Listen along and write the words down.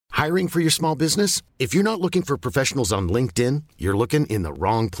Hiring for your small business? If you're not looking for professionals on LinkedIn, you're looking in the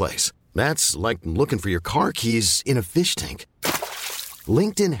wrong place. That's like looking for your car keys in a fish tank.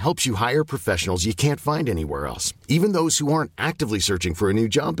 LinkedIn helps you hire professionals you can't find anywhere else, even those who aren't actively searching for a new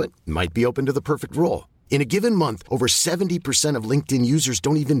job but might be open to the perfect role. In a given month, over 70% of LinkedIn users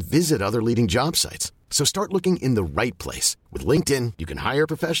don't even visit other leading job sites. So start looking in the right place. With LinkedIn, you can hire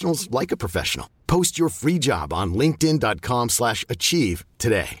professionals like a professional. Post your free job on linkedin.com/achieve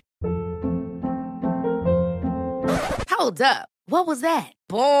today. Hold up. What was that?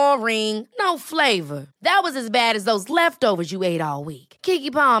 Boring. No flavor. That was as bad as those leftovers you ate all week.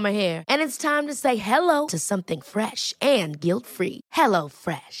 Keke Palmer here. And it's time to say hello to something fresh and guilt-free. Hello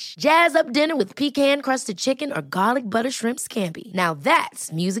Fresh. Jazz up dinner with pecan-crusted chicken or garlic butter shrimp scampi. Now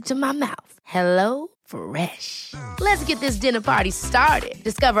that's music to my mouth. Hello Fresh. Let's get this dinner party started.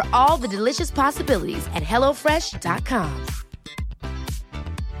 Discover all the delicious possibilities at hellofresh.com.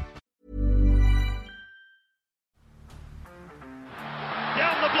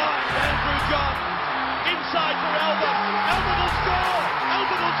 Down the blind, Andrew John. Inside for Albert. Albert will score.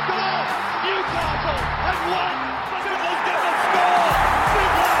 Albert will score. Newcastle have won. Fiddler's going to score.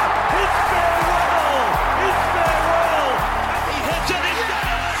 Fiddler, it's farewell. It's farewell. And he hits it. He's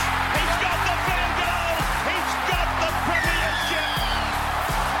done it. He's got the field goal. He's got the premiership.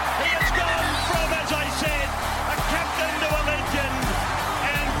 He has gone from, as I said, a captain to a legend.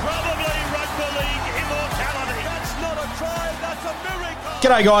 And probably rugby league immortality. That's not a try. That's a miracle.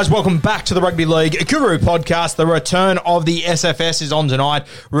 G'day guys, welcome back to the Rugby League Guru podcast. The return of the SFS is on tonight.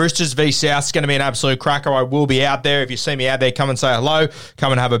 Roosters v South is going to be an absolute cracker. I will be out there. If you see me out there, come and say hello.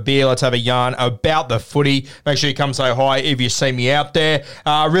 Come and have a beer. Let's have a yarn about the footy. Make sure you come say hi if you see me out there.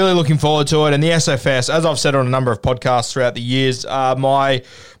 Really looking forward to it. And the SFS, as I've said on a number of podcasts throughout the years, my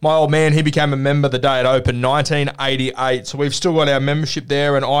old man, he became a member the day it opened, 1988. So we've still got our membership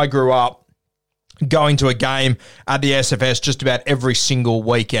there, and I grew up going to a game at the SFS just about every single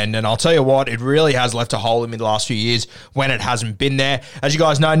weekend. And I'll tell you what, it really has left a hole in me the last few years when it hasn't been there. As you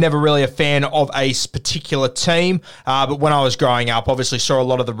guys know, never really a fan of a particular team, but when I was growing up, obviously saw a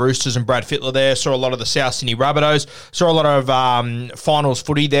lot of the Roosters and Brad Fittler there, saw a lot of the South Sydney Rabbitohs, saw a lot of finals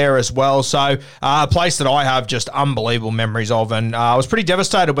footy there as well. So a place that I have just unbelievable memories of, and I was pretty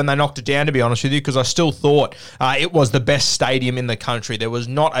devastated when they knocked it down, to be honest with you, because I still thought it was the best stadium in the country. There was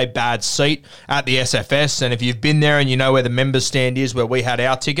not a bad seat at the SFS, and if you've been there and you know where the members stand is, where we had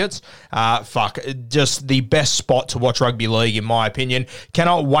our tickets, just the best spot to watch rugby league in my opinion.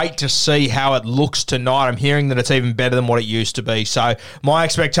 Cannot wait to see how it looks tonight. I'm hearing that it's even better than what it used to be, so my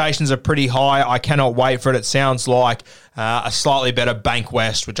expectations are pretty high. I cannot wait for it. It sounds like a slightly better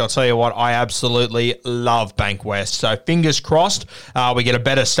Bankwest, which I'll tell you what, I absolutely love Bankwest. So fingers crossed we get a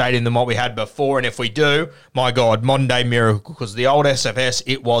better stadium than what we had before, and if we do, my God, modern day miracle, because the old SFS,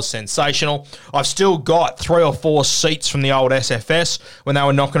 it was sensational. I've still got 3 or 4 seats from the old SFS when they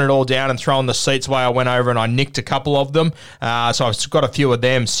were knocking it all down and throwing the seats away. I went over and I nicked a couple of them, so I've got a few of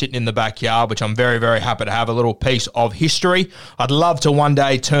them sitting in the backyard, which I'm very, very happy to have a little piece of history. I'd love to one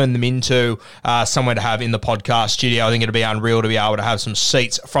day turn them into somewhere to have in the podcast studio. I think it'd be unreal to be able to have some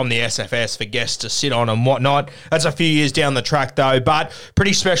seats from the SFS for guests to sit on and whatnot. That's a few years down the track though, but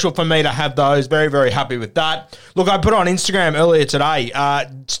pretty special for me to have those. Very, very happy with that. Look, I put on Instagram earlier today,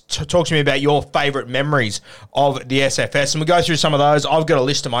 talk to me about your favourite memories of the SFS, and we'll go through some of those. I've got a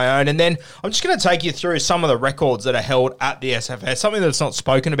list of my own, and then I'm just going to take you through some of the records that are held at the SFS, something that's not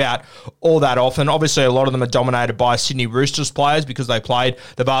spoken about all that often. Obviously, a lot of them are dominated by Sydney Roosters players because they played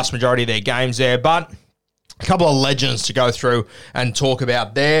the vast majority of their games there, but a couple of legends to go through and talk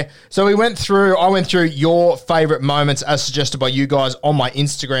about there. So I went through your favourite moments as suggested by you guys on my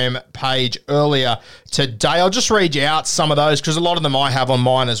Instagram page earlier today. I'll just read you out some of those because a lot of them I have on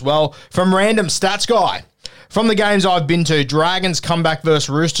mine as well. From Random Stats Guy. From the games I've been to, Dragons comeback versus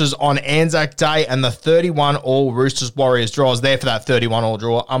Roosters on Anzac Day and the 31-all Roosters-Warriors draw. I was there for that 31-all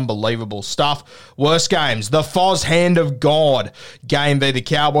draw. Unbelievable stuff. Worst games, the Foz Hand of God game v the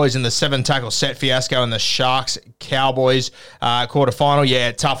Cowboys in the 7-tackle set fiasco and the Sharks-Cowboys quarterfinal.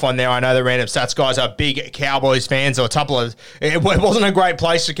 Yeah, tough one there. I know the Random Stats guys are big Cowboys fans. It wasn't a great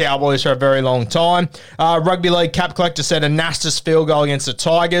place for Cowboys for a very long time. Rugby League Cap Collector said Anastas field goal against the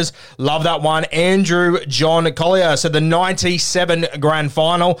Tigers. Love that one. Andrew John Sean Collier said the 97 grand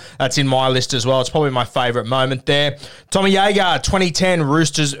final. That's in my list as well. It's probably my favourite moment there. Tommy Yeager, 2010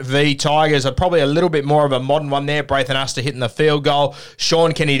 Roosters v Tigers. Probably a little bit more of a modern one there. Braithen Astor hitting the field goal.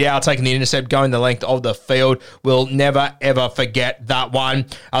 Sean Kenny Dow taking the intercept, going the length of the field. We'll never, ever forget that one.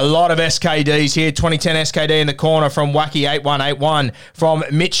 A lot of SKDs here. 2010 SKD in the corner from Wacky 8181. From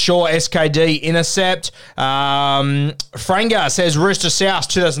Mitch Shaw, SKD intercept. Franga says Rooster South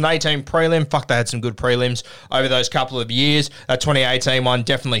 2018 prelim. Fuck, they had some good prelims over those couple of years. That 2018 one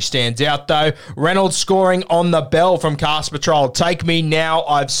definitely stands out though. Reynolds scoring on the bell from Cast Patrol. Take me now,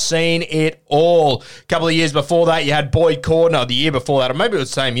 I've seen it all. A couple of years before that, you had Boyd Cordner. The year before that, or maybe it was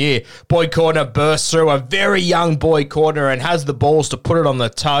the same year, Boyd Cordner bursts through, a very young Boyd Cordner, and has the balls to put it on the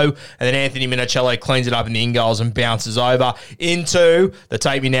toe, and then Anthony Minicello cleans it up in the in goals and bounces over into the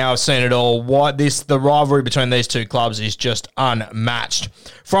Take Me Now, I've seen it all. The rivalry between these two clubs is just unmatched.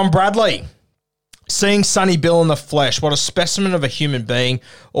 From Bradley, seeing Sonny Bill in the flesh, what a specimen of a human being.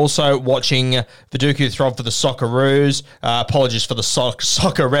 Also watching Viduku Throb for the Socceroos. Apologies for the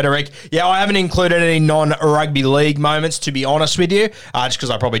soccer rhetoric. Yeah, I haven't included any non-rugby league moments, to be honest with you, just because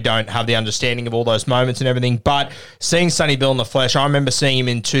I probably don't have the understanding of all those moments and everything. But seeing Sonny Bill in the flesh, I remember seeing him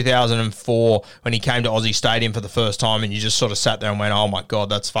in 2004 when he came to Aussie Stadium for the first time, and you just sort of sat there and went, oh my God,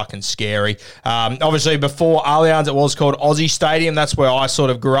 that's fucking scary. Obviously, before Allianz, it was called Aussie Stadium. That's where I sort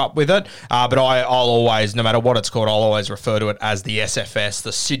of grew up with it. But I'll always, no matter what it's called, I'll always refer to it as the SFS,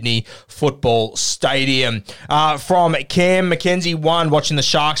 the Sydney Football Stadium. From Cam McKenzie 1, watching the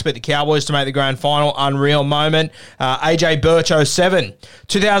Sharks beat the Cowboys to make the grand final. Unreal moment. AJ Birch 07.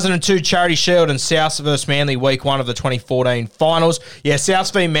 2002 Charity Shield and Souths versus Manly week 1 of the 2014 finals. Yeah,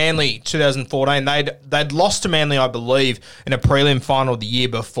 Souths v Manly 2014. They'd lost to Manly, I believe, in a prelim final the year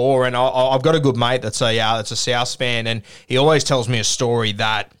before. And I've got a good mate that's a Souths fan, and he always tells me a story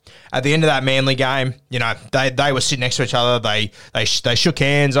that at the end of that Manly game, you know, they were sitting next to each other. They shook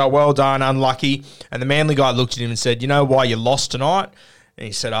hands. Oh, well done, unlucky. And the Manly guy looked at him and said, you know why you lost tonight? And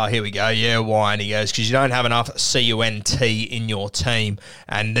he said, oh, here we go. Yeah, why? And he goes, because you don't have enough CUNT in your team.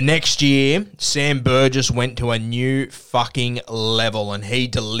 And the next year, Sam Burgess went to a new fucking level, and he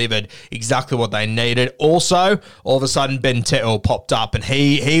delivered exactly what they needed. Also, all of a sudden, Ben Te'o popped up, and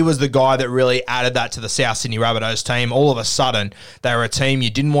he was the guy that really added that to the South Sydney Rabbitohs team. All of a sudden, they were a team you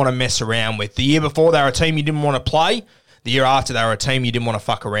didn't want to mess around with. The year before, they were a team you didn't want to play. The year after, they were a team you didn't want to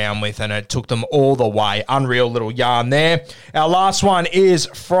fuck around with, and it took them all the way. Unreal little yarn there. Our last one is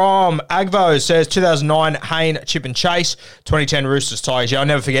from Agvo. It says 2009 Hayne, Chip and Chase. 2010 Roosters Tigers. Yeah, I'll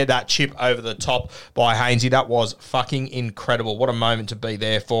never forget that chip over the top by Hainsey. That was fucking incredible. What a moment to be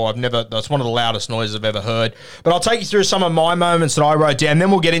there for. That's one of the loudest noises I've ever heard. But I'll take you through some of my moments that I wrote down.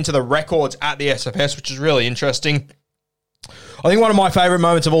 Then we'll get into the records at the SFS, which is really interesting. I think one of my favourite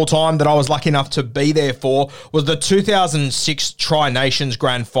moments of all time that I was lucky enough to be there for was the 2006 Tri-Nations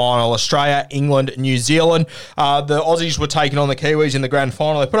Grand Final. Australia, England, New Zealand. The Aussies were taking on the Kiwis in the Grand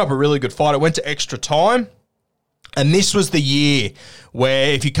Final. They put up a really good fight. It went to extra time. And this was the year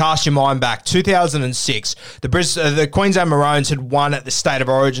where, if you cast your mind back, 2006, the Queensland Maroons had won at the State of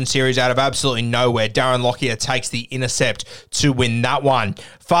Origin series out of absolutely nowhere. Darren Lockyer takes the intercept to win that one.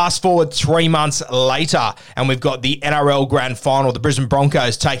 Fast forward 3 months later, and we've got the NRL Grand Final, the Brisbane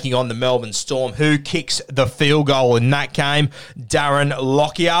Broncos taking on the Melbourne Storm. Who kicks the field goal in that game? Darren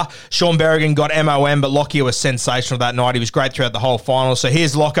Lockyer. Sean Berrigan got MOM, but Lockyer was sensational that night. He was great throughout the whole final. So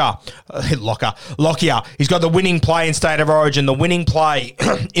here's Lockyer. He's got the winning play in State of Origin, the winning play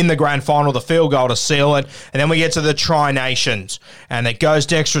in the Grand Final, the field goal to seal it. And then we get to the Tri-Nations, and it goes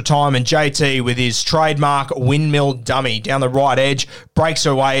to extra time, and JT with his trademark windmill dummy down the right edge, breaks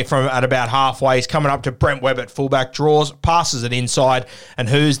away from at about halfway. He's coming up to Brent Webb at fullback, draws, passes it inside, and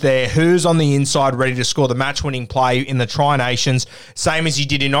who's there? Who's on the inside ready to score the match-winning play in the Tri-Nations? Same as he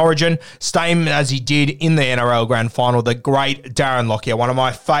did in Origin, same as he did in the NRL Grand Final, the great Darren Lockyer. One of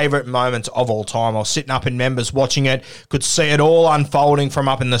my favourite moments of all time. I was sitting up in members watching it, could see it all unfolding from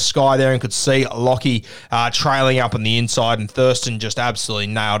up in the sky there, and could see Lockie trailing up on the inside, and Thurston just absolutely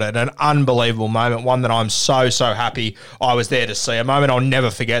nailed it. An unbelievable moment, one that I'm so happy I was there to see. A moment I'll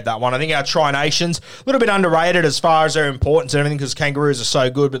never forget, that one. I think our Tri-Nations, a little bit underrated as far as their importance and everything, because Kangaroos are so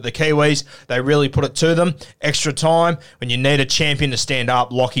good, but the Kiwis, they really put it to them. Extra time, when you need a champion to stand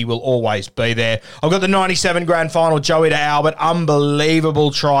up, Lockie will always be there. I've got the 97 Grand Final, Joey to Albert,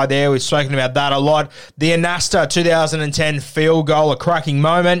 unbelievable try there. We've spoken about that a lot. The Anasta 2010 field goal, a cracking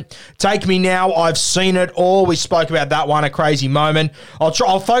moment. Take Me Now, I've seen it all. We spoke about that one, a crazy moment.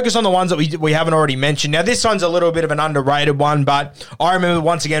 I'll focus on the ones that we haven't already mentioned. Now, this one's a little bit of an underrated one, but I remember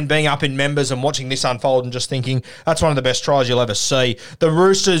once again being up in members and watching this unfold and just thinking, that's one of the best tries you'll ever see. The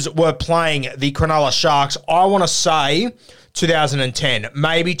Roosters were playing the Cronulla Sharks, I want to say 2010,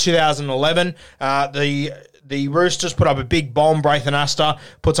 maybe 2011. The Roosters put up a big bomb. Braithen Astor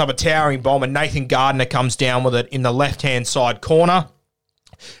puts up a towering bomb, and Nathan Gardner comes down with it in the left-hand side corner.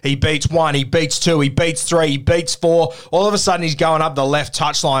 He beats one, he beats two, he beats three, he beats four. All of a sudden, he's going up the left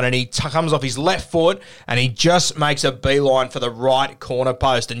touchline, and he comes off his left foot, and he just makes a beeline for the right corner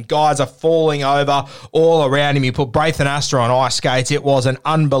post. And guys are falling over all around him. He put Braithen Astor on ice skates. It was an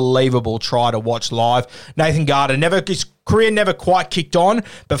unbelievable try to watch live. Nathan Gardner his career never quite kicked on,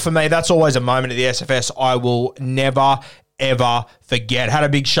 but for me, that's always a moment at the SFS I will never, ever forget. Had a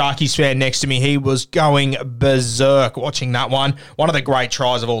big Sharkies fan next to me. He was going berserk watching that one. One of the great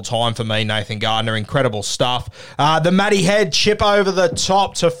tries of all time for me, Nathan Gardner. Incredible stuff. The Matty Head chip over the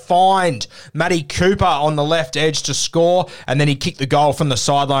top to find Matty Cooper on the left edge to score, and then he kicked the goal from the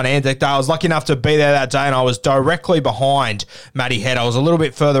sideline. Anzac Day. I was lucky enough to be there that day, and I was directly behind Matty Head. I was a little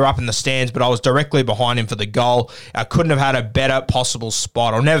bit further up in the stands, but I was directly behind him for the goal. I couldn't have had a better possible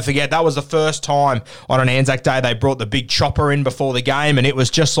spot. I'll never forget, that was the first time on an Anzac Day they brought the big chopper in before the game, and it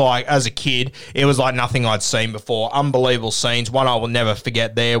was just like, as a kid, it was like nothing I'd seen before. Unbelievable scenes, one I will never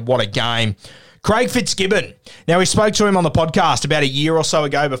forget there. What a game. Craig Fitzgibbon. Now, we spoke to him on the podcast about a year or so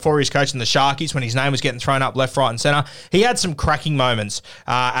ago before he was coaching the Sharkies when his name was getting thrown up left, right and centre. He had some cracking moments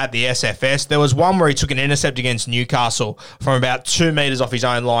at the SFS. There was one where he took an intercept against Newcastle from about 2 metres off his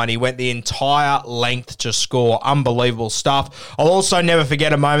own line. He went the entire length to score. Unbelievable stuff. I'll also never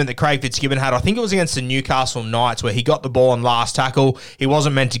forget a moment that Craig Fitzgibbon had. I think it was against the Newcastle Knights where he got the ball on last tackle. He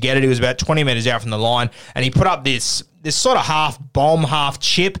wasn't meant to get it. He was about 20 metres out from the line, and he put up this sort of half bomb, half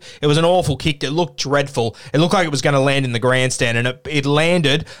chip. It was an awful kick. It looked dreadful. It looked like it was going to land in the grandstand, and it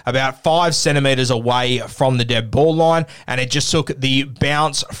landed about 5 centimetres away from the dead ball line, and it just took the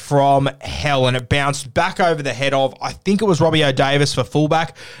bounce from hell, and it bounced back over the head of, I think it was Robbie O'Davis for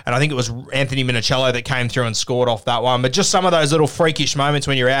fullback, and I think it was Anthony Minicello that came through and scored off that one. But just some of those little freakish moments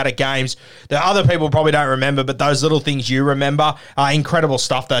when you're out at games that other people probably don't remember, but those little things you remember. Incredible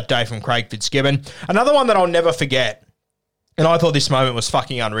stuff that day from Craig Fitzgibbon. Another one that I'll never forget, and I thought this moment was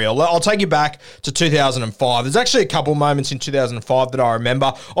fucking unreal. I'll take you back to 2005. There's actually a couple moments in 2005 that I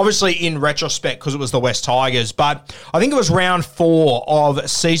remember. Obviously, in retrospect, because it was the West Tigers. But I think it was round 4 of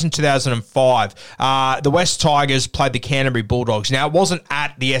season 2005. The West Tigers played the Canterbury Bulldogs. Now, it wasn't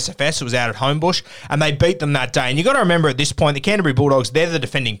at the SFS. It was out at Homebush. And they beat them that day. And you got to remember at this point, the Canterbury Bulldogs, they're the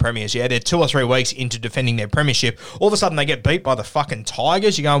defending premiers. Yeah, they're 2 or 3 weeks into defending their premiership. All of a sudden, they get beat by the fucking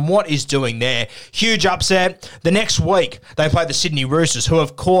Tigers. You're going, what is doing there? Huge upset. The next week, they played the Sydney Roosters, who,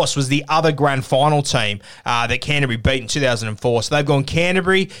 of course, was the other grand final team that Canterbury beat in 2004. So they've gone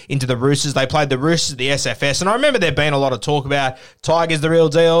Canterbury into the Roosters. They played the Roosters at the SFS. And I remember there being a lot of talk about Tigers the real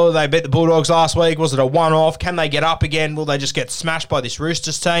deal. They beat the Bulldogs last week. Was it a one-off? Can they get up again? Will they just get smashed by this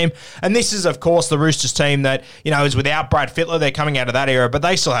Roosters team? And this is, of course, the Roosters team that, is without Brad Fittler. They're coming out of that era, but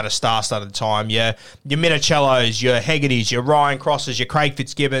they still had a star-studded time. Your Minicellos, your Hegartys, your Ryan Crosses, your Craig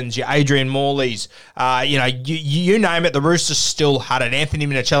Fitzgibbons, your Adrian Morleys, you name it, the Roosters still had it. Anthony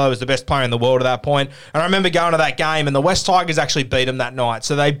Minicello was the best player in the world at that point. And I remember going to that game, and the West Tigers actually beat them that night.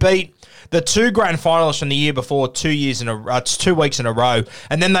 So they beat the 2 grand finalists from the year before 2 weeks in a row.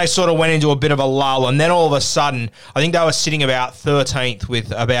 And then they sort of went into a bit of a lull. And then all of a sudden, I think they were sitting about 13th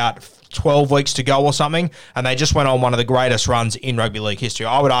with about 12 weeks to go or something, and they just went on one of the greatest runs in rugby league history.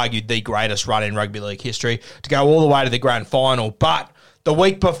 I would argue the greatest run in rugby league history to go all the way to the grand final. But the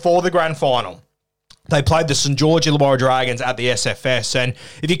week before the grand final, they played the St. George Illawarra Dragons at the SFS. And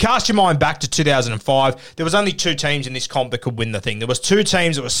if you cast your mind back to 2005, there was only 2 teams in this comp that could win the thing. There was 2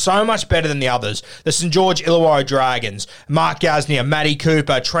 teams that were so much better than the others. The St. George Illawarra Dragons, Mark Gasnier, Matty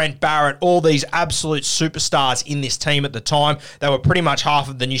Cooper, Trent Barrett, all these absolute superstars in this team at the time. They were pretty much half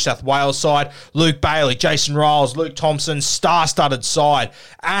of the New South Wales side. Luke Bailey, Jason Riles, Luke Thompson, star-studded side.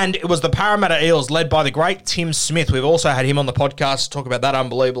 And it was the Parramatta Eels led by the great Tim Smith. We've also had him on the podcast to talk about that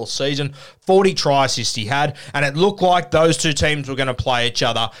unbelievable season. 40 try assists he had, and it looked like those 2 teams were going to play each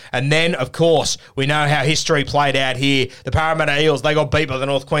other. And then, of course, we know how history played out here. The Parramatta Eels, they got beat by the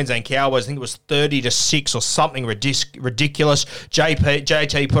North Queensland Cowboys. I think it was 30-6 or something ridiculous.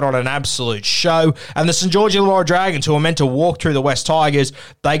 JT put on an absolute show. And the St. George Illawarra Dragons, who were meant to walk through the West Tigers,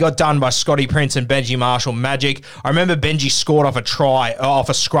 they got done by Scotty Prince and Benji Marshall Magic. I remember Benji scored off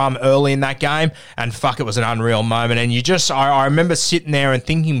a scrum early in that game, and fuck, it was an unreal moment. And I remember sitting there and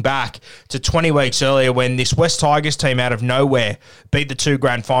thinking back to 20 weeks weeks earlier when this West Tigers team out of nowhere beat the two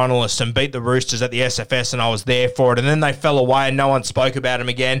grand finalists and beat the Roosters at the SFS, and I was there for it. And then they fell away and no one spoke about them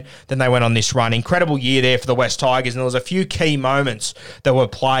again. Then they went on this run. Incredible year there for the West Tigers, and there was a few key moments that were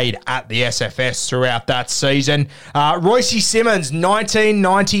played at the SFS throughout that season. Royce Simmons,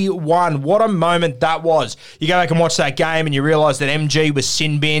 1991. What a moment that was. You go back and watch that game and you realise that MG was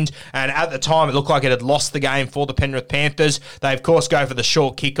sin-binned, and at the time it looked like it had lost the game for the Penrith Panthers. They, of course, go for the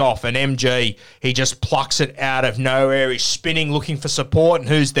short kickoff, and MG, he just plucks it out of nowhere. He's spinning, looking for support, and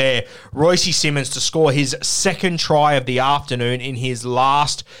who's there? Royce Simmons to score his second try of the afternoon in his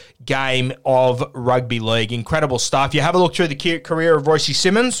last game of rugby league. Incredible stuff. You have a look through the career of Royce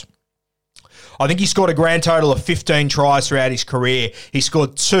Simmons. I think he scored a grand total of 15 tries throughout his career. He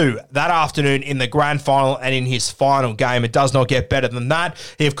scored 2 that afternoon in the grand final and in his final game. It does not get better than that.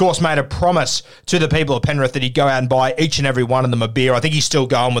 He, of course, made a promise to the people of Penrith that he'd go out and buy each and every one of them a beer. I think he's still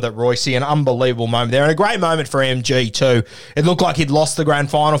going with it, Royce. An unbelievable moment there, and a great moment for MG too. It looked like he'd lost the grand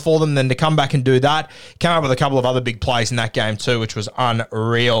final for them, then to come back and do that, came up with a couple of other big plays in that game too, which was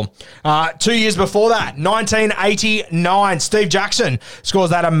unreal. 2 years before that, 1989, Steve Jackson scores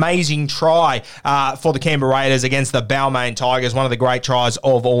that amazing try for the Canberra Raiders against the Balmain Tigers. One of the great tries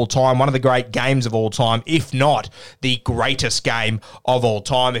of all time, one of the great games of all time, if not the greatest game of all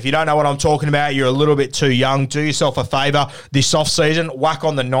time. If you don't know what I'm talking about, you're a little bit too young. Do yourself a favour this off-season. Whack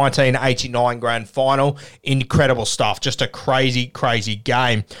on the 1989 grand final. Incredible stuff. Just a crazy, crazy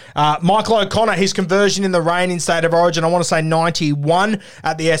game. Michael O'Connor, his conversion in the rain in State of Origin, I want to say 91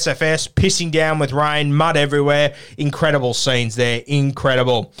 at the SFS, pissing down with rain, mud everywhere. Incredible scenes there.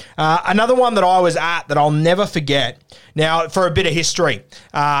 Incredible. Another one that I was at that I'll never forget. Now, for a bit of history,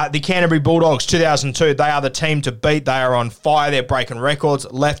 the Canterbury Bulldogs, 2002, they are the team to beat. They are on fire. They're breaking records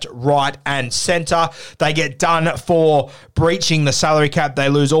left, right, and centre. They get done for breaching the salary cap. They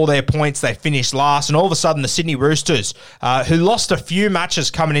lose all their points. They finish last. And all of a sudden, the Sydney Roosters, who lost a few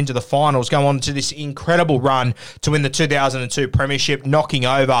matches coming into the finals, go on to this incredible run to win the 2002 Premiership, knocking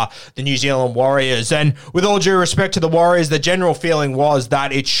over the New Zealand Warriors. And with all due respect to the Warriors, the general feeling was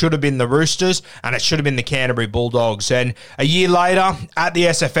that it should have been the Roosters and it should have been the Canterbury Bulldogs. And a year later, at the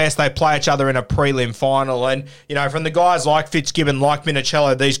SFS, they play each other in a prelim final. And, you know, from the guys like Fitzgibbon, like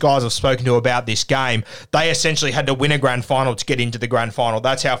Minicello, these guys I've spoken to about this game, they essentially had to win a grand final to get into the grand final.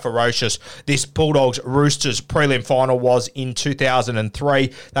 That's how ferocious this Bulldogs-Roosters prelim final was in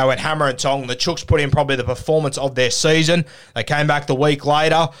 2003. They went hammer and tong. The Chooks put in probably the performance of their season. They came back the week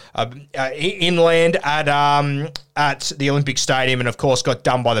later, inland at the Olympic Stadium, and of course got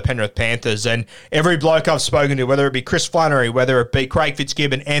done by the Penrith Panthers. And every bloke I've spoken to, whether it be Chris Flannery, whether it be Craig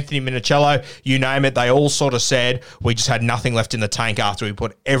Fitzgibbon, Anthony Minicello, you name it, they all sort of said we just had nothing left in the tank after we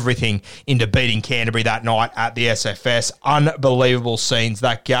put everything into beating Canterbury that night at the SFS. Unbelievable scenes,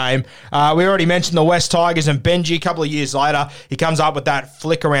 that game. We already mentioned the West Tigers and Benji. A couple of years later, he comes up with that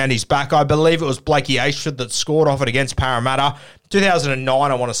flick around his back. I believe it was Blakey Ashford that scored off it against Parramatta.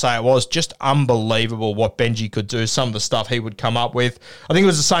 2009, I want to say it was. Just unbelievable what Benji could do, some of the stuff he would come up with. I think it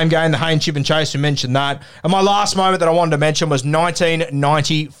was the same game, the Hayne, Chip and Chase, who mentioned that. And my last moment that I wanted to mention was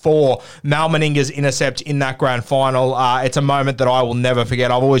 1994, Mal Meninga's intercept in that grand final. It's a moment that I will never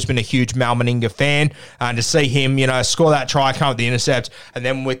forget. I've always been a huge Mal Meninga fan, and to see him, you know, score that try, come with the intercept, and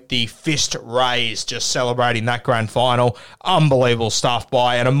then with the fist raised, just celebrating that grand final. Unbelievable stuff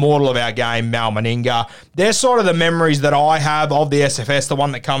by an immortal of our game, Mal Meninga. They're sort of the memories that I have of the SFS, the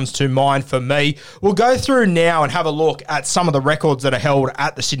one that comes to mind for me. We'll go through now and have a look at some of the records that are held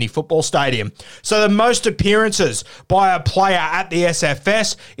at the Sydney Football Stadium. So the most appearances by a player at the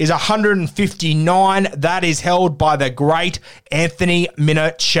SFS is 159. That is held by the great Anthony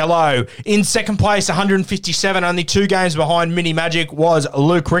Minicello. In second place, 157, only 2 games behind Mini Magic, was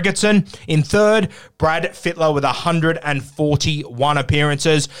Luke Ricketson. In third, Brad Fittler with 141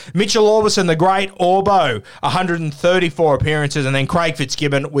 appearances. Mitchell Orbison, the great Orbo, 134 appearances. And then Craig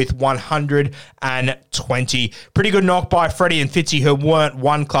Fitzgibbon with 120. Pretty good knock by Freddie and Fitzy, who weren't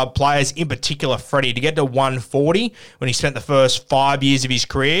one club players, in particular Freddie, to get to 140 when he spent the first 5 years of his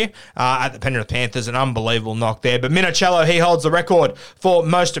career at the Penrith Panthers. An unbelievable knock there. But Minicello, he holds the record for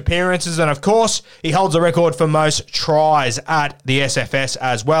most appearances, and of course, he holds the record for most tries at the SFS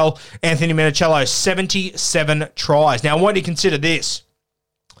as well. Anthony Minicello, 77 tries. Now, I want you to consider this.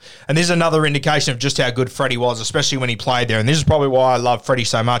 And this is another indication of just how good Freddie was, especially when he played there. And this is probably why I love Freddie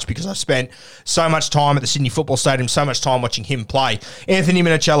so much, because I spent so much time at the Sydney Football Stadium, so much time watching him play. Anthony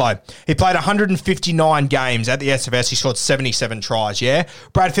Minichiello, he played 159 games at the SFS. He scored 77 tries, yeah?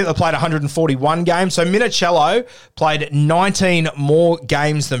 Brad Fittler played 141 games. So Minichiello played 19 more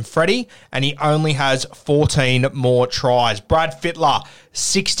games than Freddie, and he only has 14 more tries. Brad Fittler,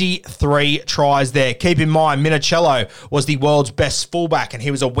 63 tries there. Keep in mind, Minichiello was the world's best fullback, and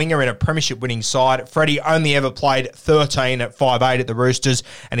he was a winger in a premiership-winning side. Freddie only ever played 13 at 5'8" at the Roosters,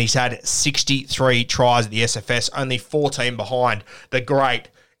 and he's had 63 tries at the SFS, only 14 behind the great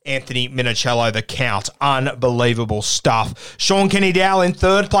Anthony Minichiello, the Count. Unbelievable stuff. Sean Kenny-Dowell in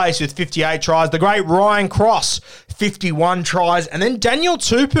third place with 58 tries. The great Ryan Cross, 51 tries. And then Daniel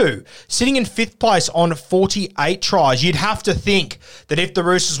Tupou sitting in fifth place on 48 tries. You'd have to think that if the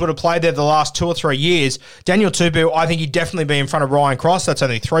Roosters would have played there the last 2 or 3 years, Daniel Tupou, I think he'd definitely be in front of Ryan Cross. That's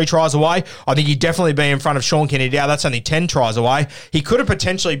only 3 tries away. I think he'd definitely be in front of Sean Kenny-Dowell. That's only 10 tries away. He could have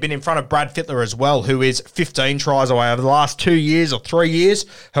potentially been in front of Brad Fittler as well, who is 15 tries away over the last 2 years or 3 years.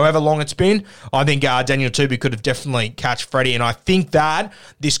 However long it's been, I think Daniel Tupou could have definitely catch Freddie. And I think that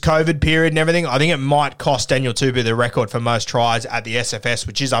this COVID period and everything, I think it might cost Daniel Tupou the record for most tries at the SFS,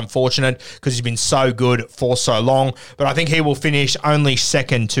 which is unfortunate because he's been so good for so long. But I think he will finish only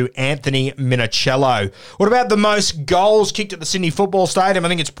second to Anthony Minichiello. What about the most goals kicked at the Sydney Football Stadium? I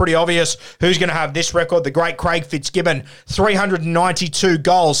think it's pretty obvious who's going to have this record. The great Craig Fitzgibbon, 392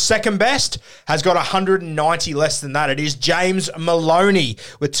 goals. Second best has got 190 less than that. It is James Maloney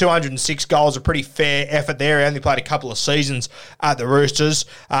with 206 goals, a pretty fair effort there. He only played a couple of seasons at the Roosters.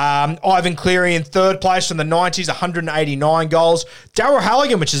 Ivan Cleary in third place from the 90s, 189 goals. Darryl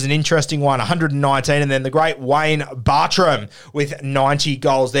Halligan, which is an interesting one, 119. And then the great Wayne Bartram with 90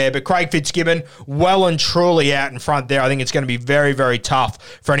 goals there. But Craig Fitzgibbon, well and truly out in front there. I think it's going to be very, very tough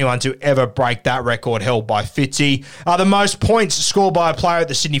for anyone to ever break that record held by Fitzy. The most points scored by a player at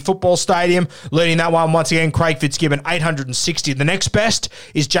the Sydney Football Stadium. Leading that one, once again, Craig Fitzgibbon, 860. The next best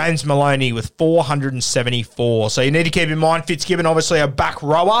is James Maloney with 474. So you need to keep in mind, Fitzgibbon obviously a back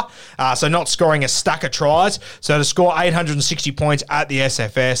rower, so not scoring a stack of tries. So to score 860 points at the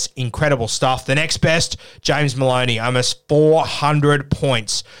SFS, incredible stuff. The next best, James Maloney, almost 400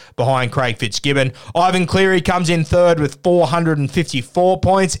 points behind Craig Fitzgibbon. Ivan Cleary comes in third with 454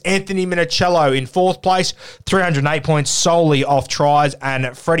 points. Anthony Minichiello in fourth place, 308 points solely off tries.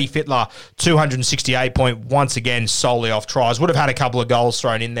 And Freddie Fittler, 268 points, once again solely off tries. Would have had a couple of goals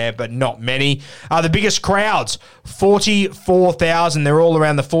thrown in there, but not many. The biggest crowds, 44,000. They're all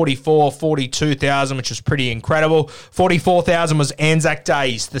around the 44, 42,000, which was pretty incredible. 44,000 was Anzac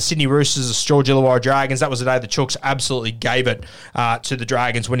Days, the Sydney Roosters, the George Illawarra Dragons. That was the day the Chooks absolutely gave it to the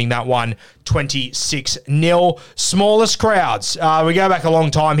Dragons, winning that one 26-0. Smallest crowds, we go back a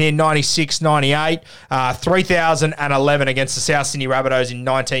long time here, 96, 98, 3,011 against the South Sydney Rabbitohs in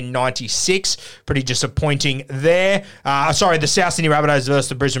 1996. Pretty disappointing there. The South Sydney Rabbitohs versus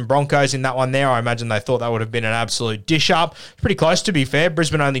the Brisbane Broncos in that one there. I imagine they thought that would have been an absolute dish-up. Pretty close, to be fair.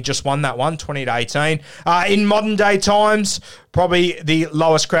 Brisbane only just won that one, 20-18. In modern day times, probably the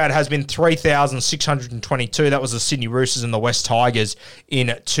lowest crowd has been 3,622. That was the Sydney Roosters and the West Tigers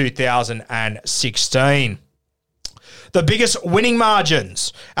in 2016. The biggest winning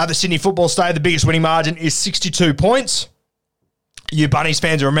margins at the Sydney Football Stadium, the biggest winning margin is 62 points. You Bunnies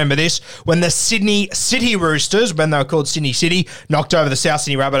fans remember this, when the Sydney City Roosters, when they were called Sydney City, knocked over the South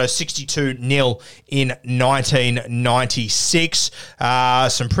Sydney Rabbitohs 62-0 in 1996.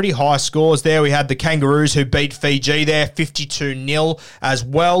 Some pretty high scores there. We had the Kangaroos who beat Fiji there, 52-0 as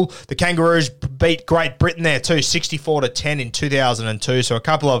well. The Kangaroos beat Great Britain there too, 64-10 in 2002. So a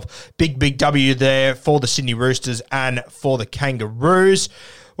couple of big W there for the Sydney Roosters and for the Kangaroos.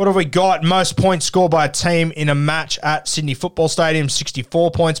 What have we got? Most points scored by a team in a match at Sydney Football Stadium,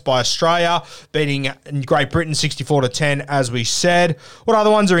 64 points by Australia, beating Great Britain 64-10, as we said. What other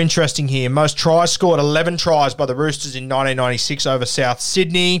ones are interesting here? Most tries scored, 11 tries by the Roosters in 1996 over South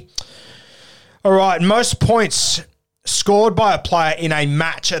Sydney. All right, most points scored by a player in a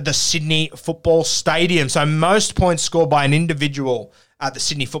match at the Sydney Football Stadium. So most points scored by an individual at the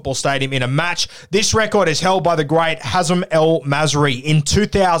Sydney Football Stadium in a match. This record is held by the great Hazem El Masri in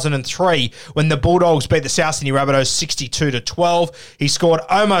 2003 when the Bulldogs beat the South Sydney Rabbitohs 62-12. He scored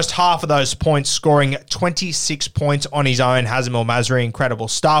almost half of those points, scoring 26 points on his own. Hazem El Masri, incredible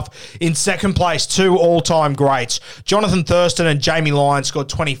stuff. In second place, two all-time greats. Jonathan Thurston and Jamie Lyon scored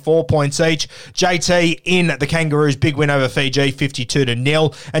 24 points each. JT in the Kangaroos' big win over Fiji,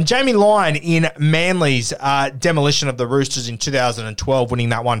 52-0. And Jamie Lyon in Manly's demolition of the Roosters in 2012. 2012, winning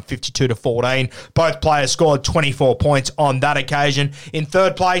that one 52-14. Both players scored 24 points on that occasion. In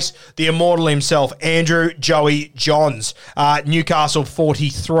third place, the immortal himself, Andrew Joey Johns. Newcastle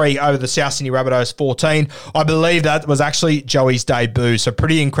 43 over the South Sydney Rabbitohs 14. I believe that was actually Joey's debut, so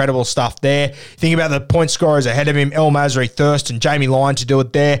pretty incredible stuff there. Think about the point scorers ahead of him, El Masri, Thurston, Jamie Lyon to do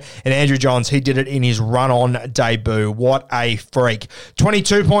it there, and Andrew Johns, he did it in his run-on debut. What a freak.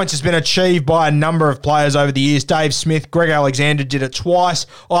 22 points has been achieved by a number of players over the years. Dave Smith, Greg Alexander did it twice,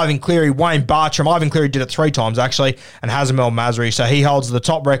 Ivan Cleary, Wayne Bartram. Ivan Cleary did it 3 times, actually, and Hazem El Masri, so he holds the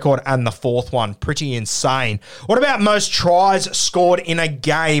top record and the fourth one. Pretty insane. What about most tries scored in a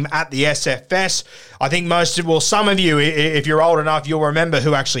game at the SFS? I think some of you, if you're old enough, you'll remember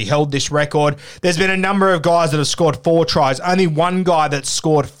who actually held this record. There's been a number of guys that have scored 4 tries. Only one guy that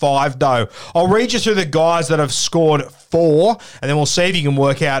scored 5, though. I'll read you through the guys that have scored 4, and then we'll see if you can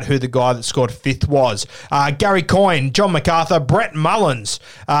work out who the guy that scored 5th was. Gary Coyne, John MacArthur, Brett Mullins,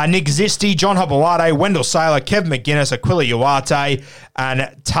 Nick Zisti, John Hopewade, Wendell Saylor, Kev McGuinness, Aquila Uarte, and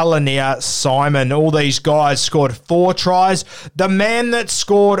Talania Simon. All these guys scored 4 tries. The man that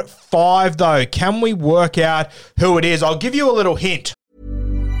scored 5, though, can we work out who it is? I'll give you a little hint.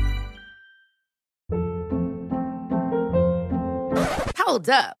 Hold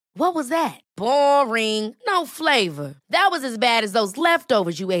up. What was that? Boring. No flavor. That was as bad as those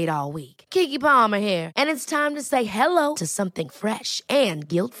leftovers you ate all week. Keke Palmer here, and it's time to say hello to something fresh and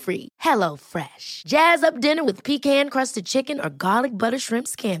guilt-free. Hello Fresh. Jazz up dinner with pecan-crusted chicken or garlic butter shrimp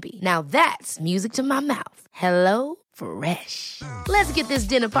scampi. Now that's music to my mouth. Hello Fresh. Let's get this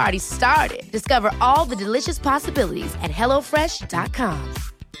dinner party started. Discover all the delicious possibilities at HelloFresh.com.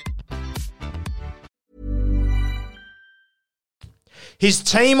 His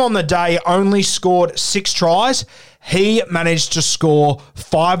team on the day only scored 6 tries. He managed to score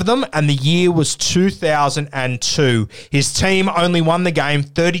 5 of them, and the year was 2002. His team only won the game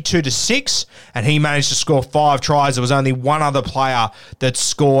 32-6, and he managed to score 5 tries. There was only one other player that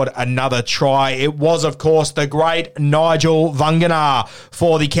scored another try. It was, of course, the great Nigel Vunganar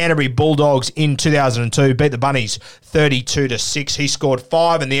for the Canterbury Bulldogs in 2002. Beat the Bunnies 32-6. He scored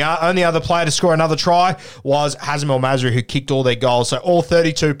 5, and the only other player to score another try was Hazem El Masri, who kicked all their goals. So all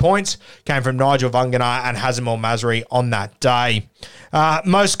 32 points came from Nigel Vunganar and Hazem El Masri on that day.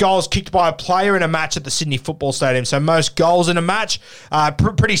 Most goals kicked by a player in a match at the Sydney Football Stadium. So most goals in a match,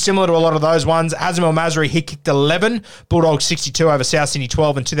 pretty similar to a lot of those ones. Hazem El Masri, he kicked 11. Bulldogs 62 over South Sydney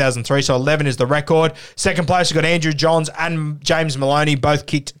 12 in 2003. So 11 is the record. Second place, we've got Andrew Johns and James Maloney. Both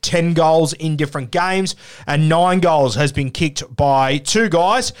kicked 10 goals in different games. And 9 goals has been kicked by 2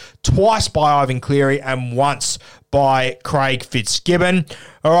 guys, twice by Ivan Cleary and once by Craig Fitzgibbon.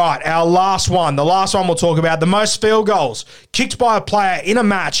 All right, our last one. The last one we'll talk about, the most field goals kicked by a player in a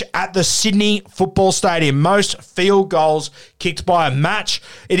match at the Sydney Football Stadium. Most field goals kicked by a match.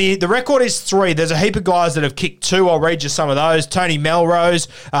 The record is 3. There's a heap of guys that have kicked 2. I'll read you some of those. Tony Melrose,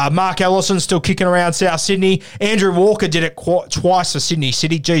 Mark Ellison still kicking around South Sydney. Andrew Walker did it twice for Sydney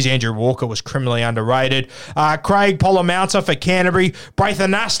City. Geez, Andrew Walker was criminally underrated. Craig Polomounta for Canterbury.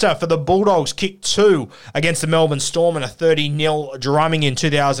 Braithen Astor for the Bulldogs kicked 2 against the Melbourne Storm in a 30-0 drumming in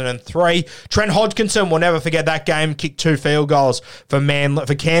 2003. Trent Hodgkinson, we'll never forget that game, kicked 2 field goals for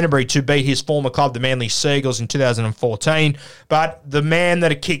Canterbury to beat his former club, the Manly Seagulls, in 2014. But the man that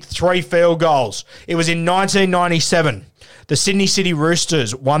had kicked 3 field goals, it was in 1997. The Sydney City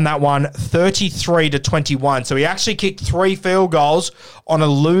Roosters won that one 33-21. So he actually kicked 3 field goals on a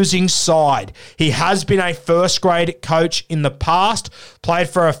losing side. He has been a first-grade coach in the past, played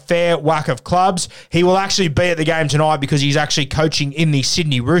for a fair whack of clubs. He will actually be at the game tonight because he's actually coaching in the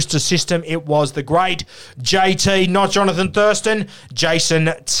Sydney Roosters system. It was the great JT, not Jonathan Thurston, Jason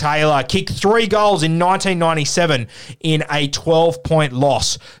Taylor. Kicked 3 goals in 1997 in a 12-point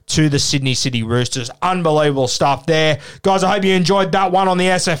loss to the Sydney City Roosters. Unbelievable stuff there. Guys, I hope you enjoyed that one on the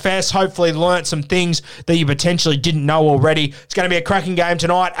SFS. Hopefully learnt some things that you potentially didn't know already. It's going to be a cracking game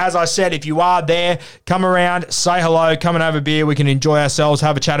tonight. As I said, if you are there, come around, say hello, come and have a beer. We can enjoy ourselves,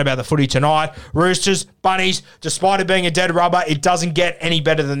 have a chat about the footy tonight. Roosters, Bunnies, despite it being a dead rubber, it doesn't get any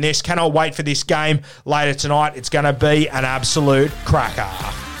better than this. Cannot wait for this game later tonight. It's going to be an absolute cracker.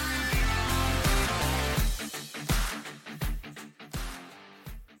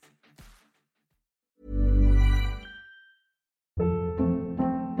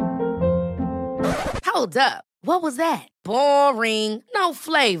 Hold up. What was that? Boring. No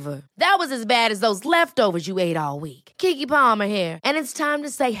flavor. That was as bad as those leftovers you ate all week. Keke Palmer here, and it's time to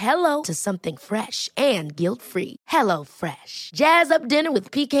say hello to something fresh and guilt-free. Hello Fresh. Jazz up dinner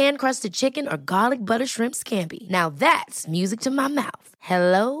with pecan-crusted chicken or garlic butter shrimp scampi. Now that's music to my mouth.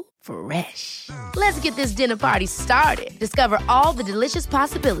 Hello Fresh. Let's get this dinner party started. Discover all the delicious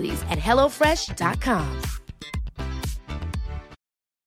possibilities at HelloFresh.com.